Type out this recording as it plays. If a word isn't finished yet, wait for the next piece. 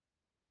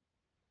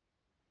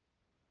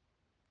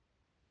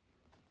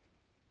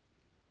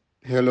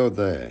Hello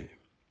there,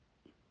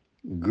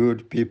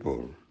 good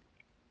people.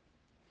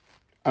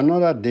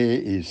 Another day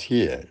is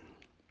here.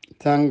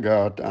 Thank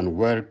God and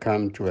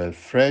welcome to a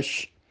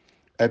fresh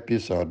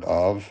episode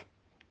of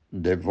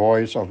The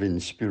Voice of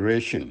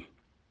Inspiration.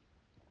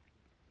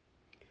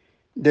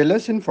 The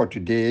lesson for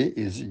today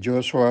is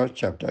Joshua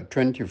chapter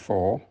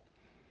 24,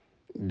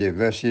 the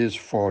verses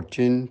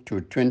 14 to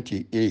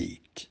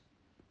 28.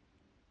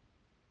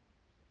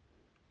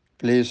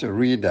 Please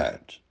read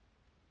that.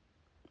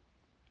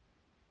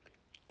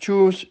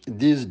 Choose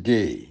this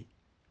day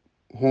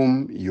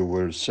whom you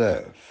will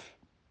serve.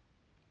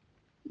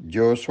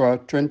 Joshua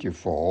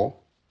 24,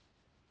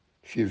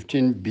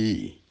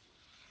 15b.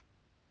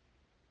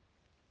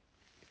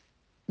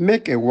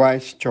 Make a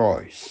wise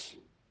choice.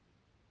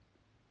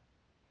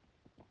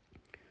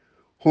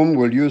 Whom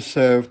will you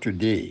serve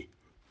today?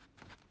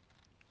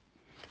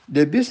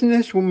 The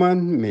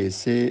businesswoman may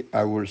say,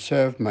 I will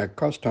serve my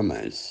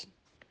customers.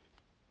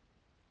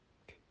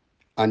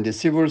 And the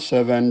civil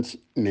servant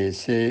may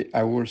say,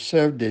 I will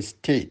serve the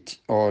state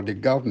or the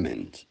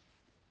government.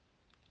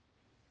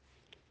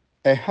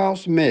 A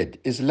housemaid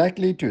is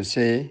likely to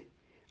say,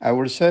 I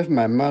will serve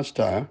my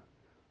master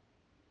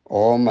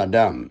or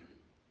madam.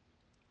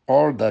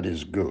 All that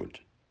is good.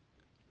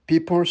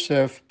 People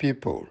serve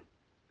people.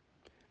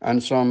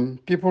 And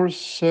some people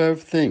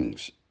serve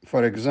things.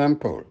 For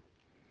example,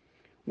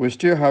 we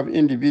still have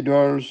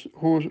individuals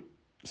who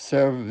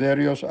serve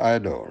various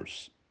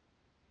idols.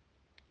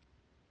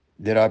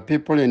 There are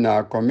people in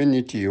our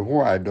community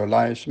who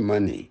idolize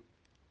money.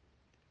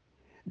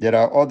 There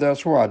are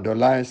others who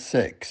idolize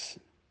sex,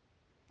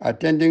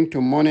 attending to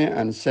money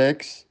and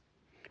sex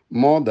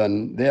more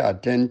than they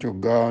attend to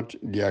God,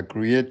 their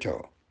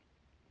Creator.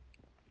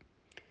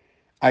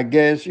 I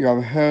guess you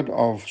have heard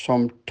of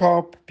some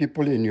top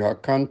people in your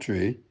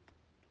country,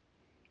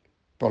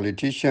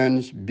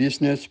 politicians,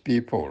 business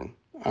people,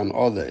 and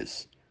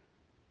others,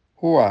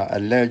 who are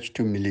alleged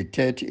to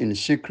militate in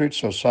secret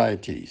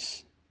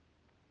societies.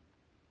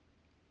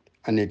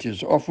 And it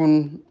is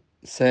often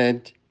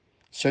said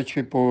such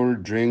people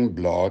drink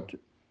blood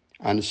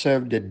and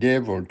serve the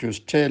devil to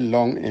stay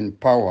long in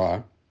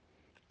power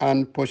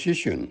and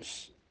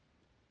positions.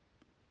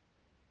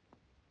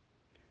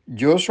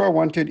 Joshua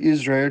wanted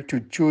Israel to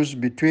choose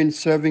between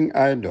serving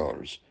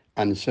idols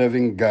and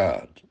serving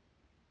God.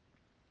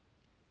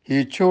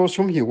 He chose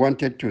whom he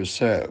wanted to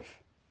serve.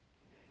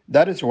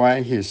 That is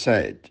why he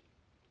said,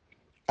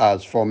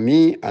 As for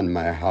me and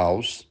my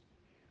house,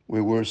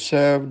 we will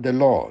serve the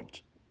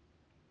Lord.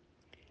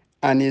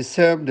 And he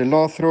served the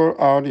Lord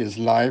throughout his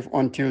life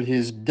until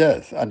his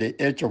death at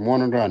the age of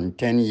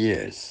 110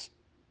 years.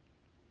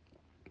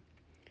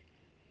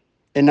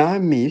 In our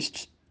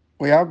midst,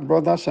 we have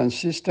brothers and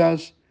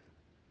sisters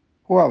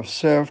who have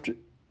served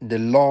the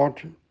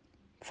Lord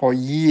for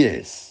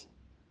years.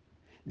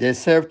 They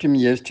served him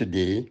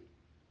yesterday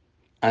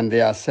and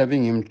they are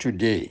serving him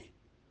today,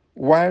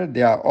 while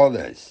there are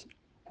others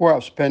who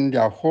have spent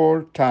their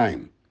whole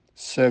time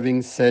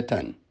serving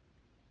Satan.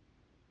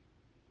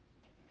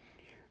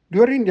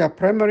 During their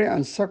primary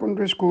and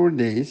secondary school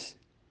days,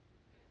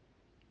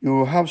 you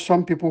will have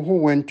some people who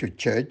went to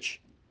church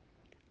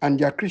and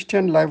their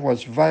Christian life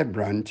was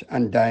vibrant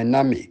and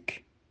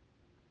dynamic.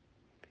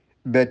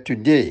 But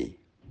today,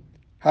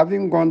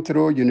 having gone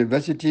through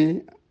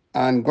university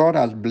and God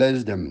has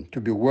blessed them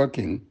to be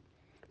working,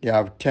 they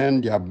have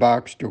turned their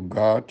backs to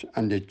God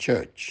and the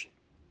church.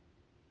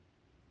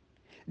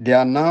 They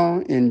are now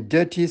in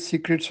dirty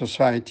secret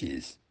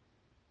societies,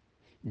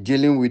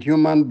 dealing with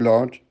human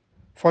blood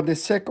for the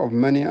sake of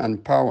money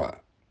and power.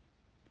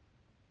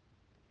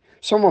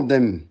 Some of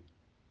them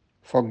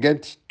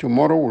forget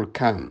tomorrow will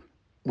come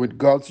with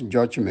God's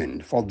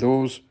judgment for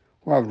those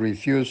who have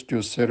refused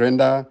to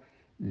surrender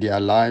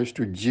their lives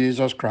to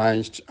Jesus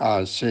Christ,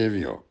 our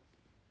Savior.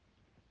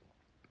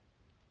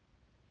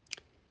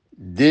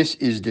 This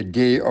is the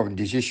day of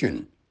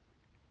decision.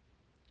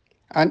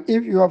 And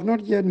if you have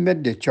not yet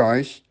made the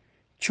choice,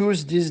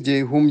 choose this day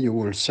whom you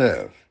will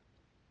serve.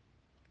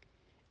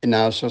 In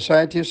our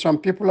society, some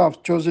people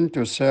have chosen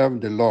to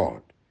serve the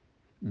Lord.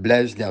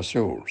 Bless their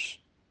souls.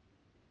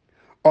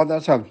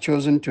 Others have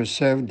chosen to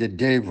serve the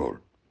devil.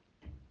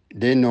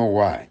 They know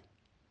why.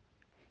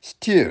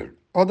 Still,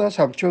 others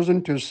have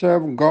chosen to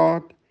serve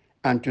God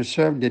and to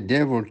serve the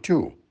devil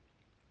too.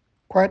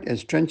 Quite a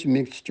strange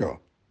mixture,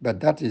 but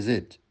that is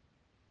it.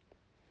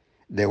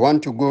 They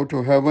want to go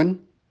to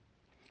heaven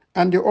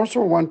and they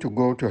also want to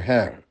go to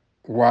hell.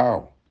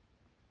 Wow.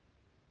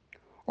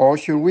 Or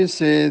should we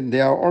say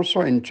they are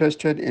also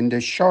interested in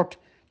the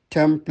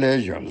short-term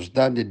pleasures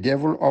that the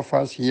devil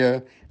offers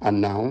here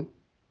and now?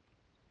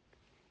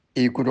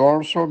 It could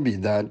also be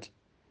that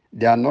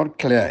they are not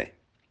clear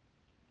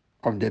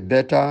of the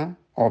better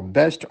or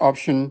best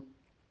option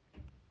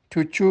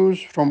to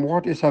choose from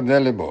what is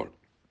available.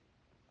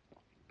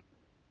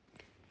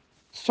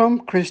 Some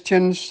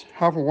Christians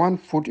have one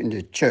foot in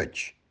the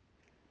church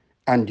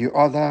and the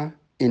other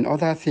in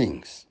other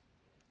things.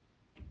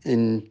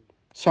 In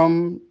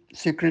some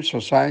secret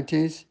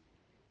societies,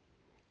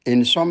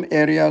 in some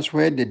areas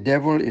where the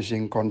devil is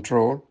in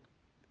control,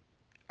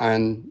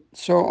 and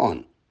so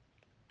on.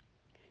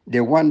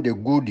 They want the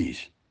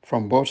goodies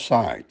from both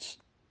sides,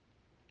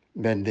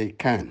 but they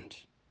can't.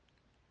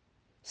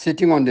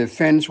 Sitting on the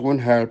fence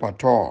won't help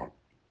at all.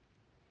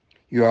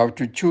 You have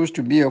to choose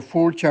to be a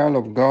full child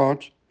of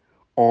God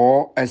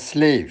or a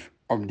slave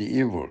of the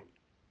evil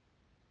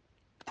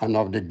and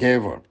of the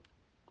devil.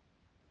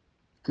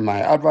 My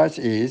advice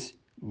is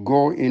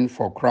go in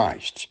for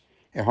Christ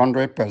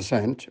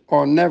 100%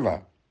 or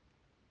never,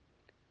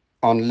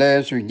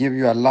 unless you give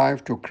your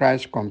life to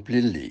Christ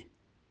completely.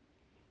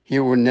 He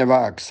will never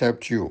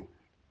accept you.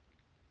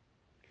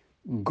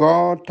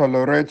 God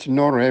tolerates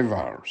no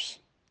rivals.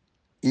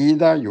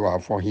 Either you are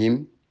for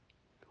Him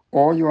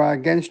or you are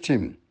against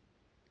Him.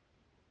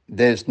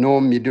 There is no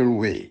middle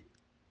way.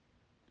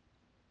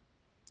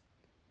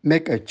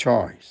 Make a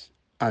choice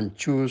and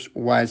choose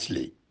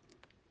wisely.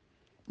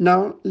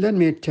 Now, let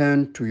me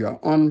turn to your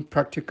own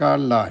practical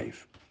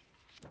life.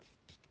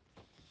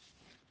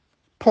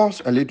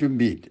 Pause a little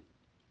bit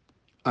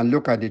and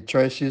look at the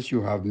choices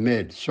you have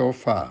made so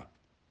far.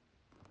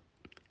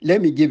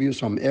 Let me give you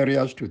some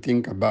areas to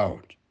think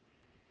about.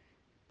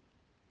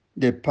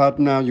 The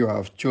partner you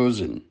have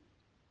chosen,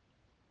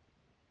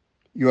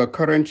 your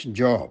current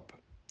job,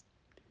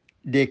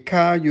 the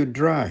car you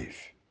drive.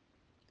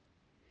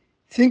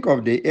 Think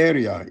of the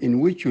area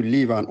in which you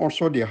live and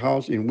also the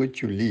house in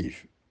which you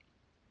live.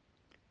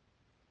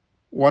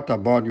 What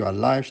about your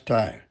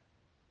lifestyle?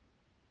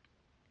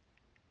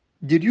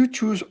 Did you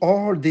choose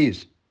all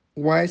this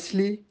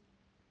wisely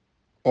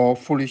or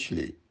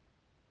foolishly?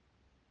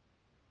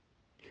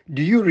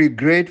 Do you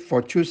regret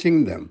for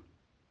choosing them?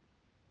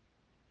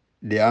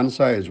 The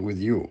answer is with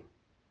you.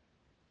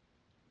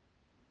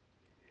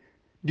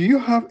 Do you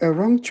have a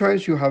wrong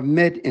choice you have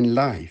made in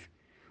life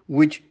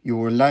which you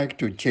would like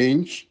to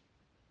change?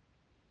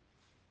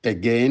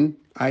 Again,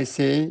 I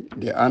say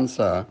the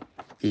answer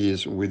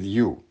is with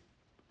you.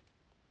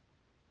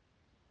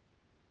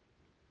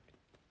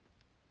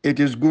 It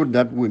is good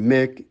that we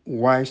make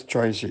wise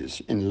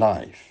choices in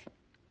life.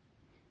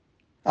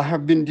 I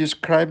have been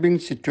describing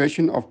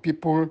situation of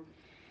people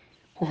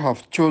who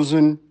have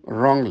chosen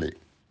wrongly.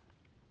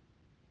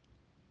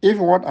 If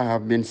what I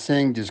have been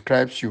saying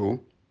describes you,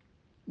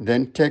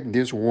 then take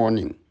this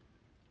warning.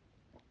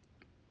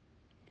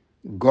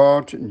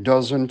 God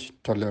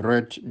doesn't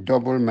tolerate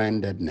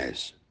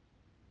double-mindedness.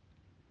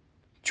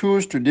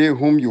 Choose today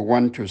whom you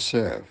want to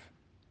serve,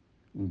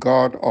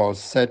 God or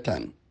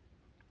Satan.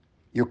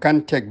 You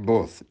can't take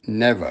both,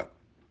 never.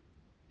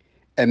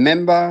 A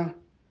member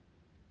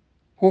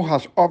who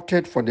has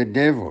opted for the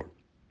devil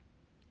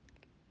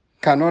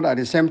cannot at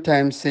the same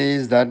time say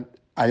that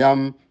I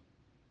am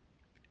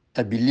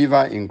a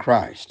believer in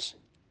Christ.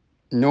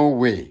 No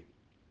way.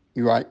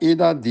 You are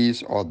either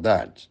this or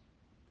that.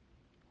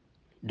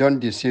 Don't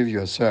deceive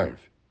yourself.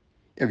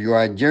 If you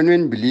are a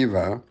genuine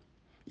believer,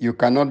 you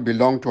cannot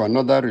belong to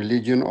another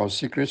religion or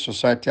secret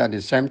society at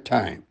the same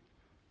time.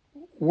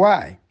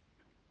 Why?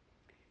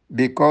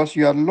 Because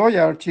your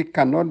loyalty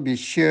cannot be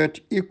shared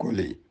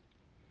equally.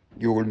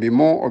 You will be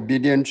more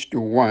obedient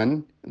to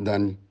one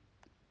than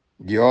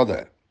the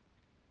other.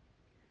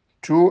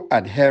 True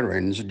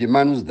adherence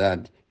demands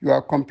that you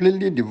are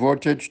completely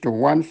devoted to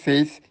one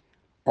faith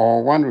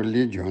or one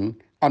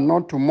religion and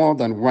not to more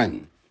than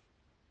one.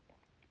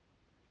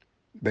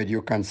 But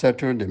you can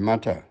settle the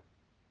matter.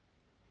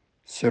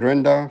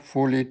 Surrender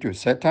fully to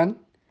Satan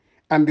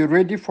and be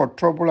ready for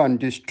trouble and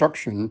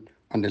destruction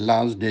on the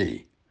last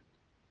day.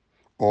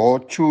 Or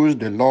choose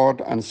the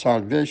Lord and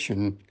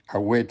salvation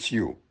awaits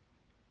you.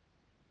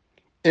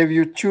 If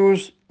you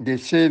choose the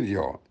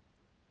Savior,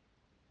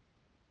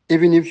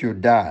 even if you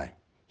die,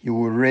 He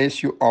will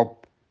raise you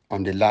up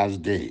on the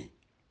last day.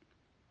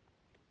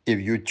 If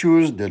you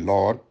choose the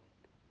Lord,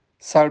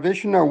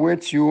 salvation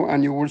awaits you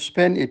and you will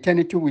spend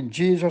eternity with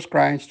Jesus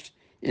Christ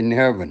in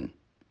heaven.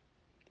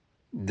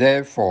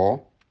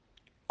 Therefore,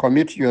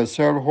 commit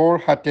yourself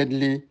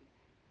wholeheartedly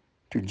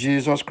to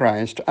Jesus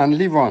Christ and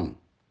live on.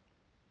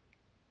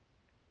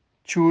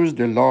 Choose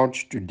the Lord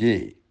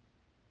today,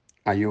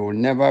 and you will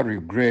never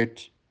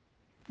regret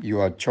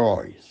your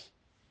choice.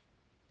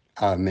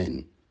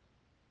 Amen.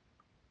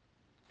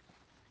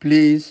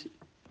 Please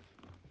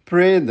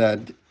pray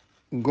that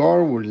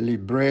God will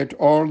liberate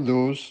all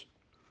those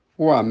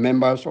who are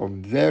members of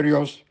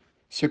various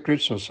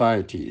secret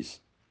societies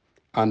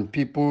and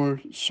people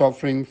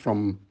suffering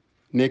from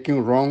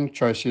making wrong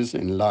choices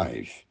in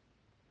life.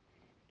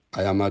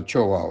 I am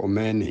Achoa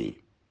Omeni.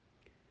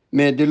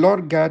 May the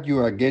Lord guard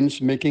you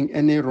against making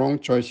any wrong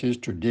choices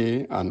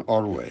today and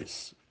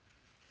always.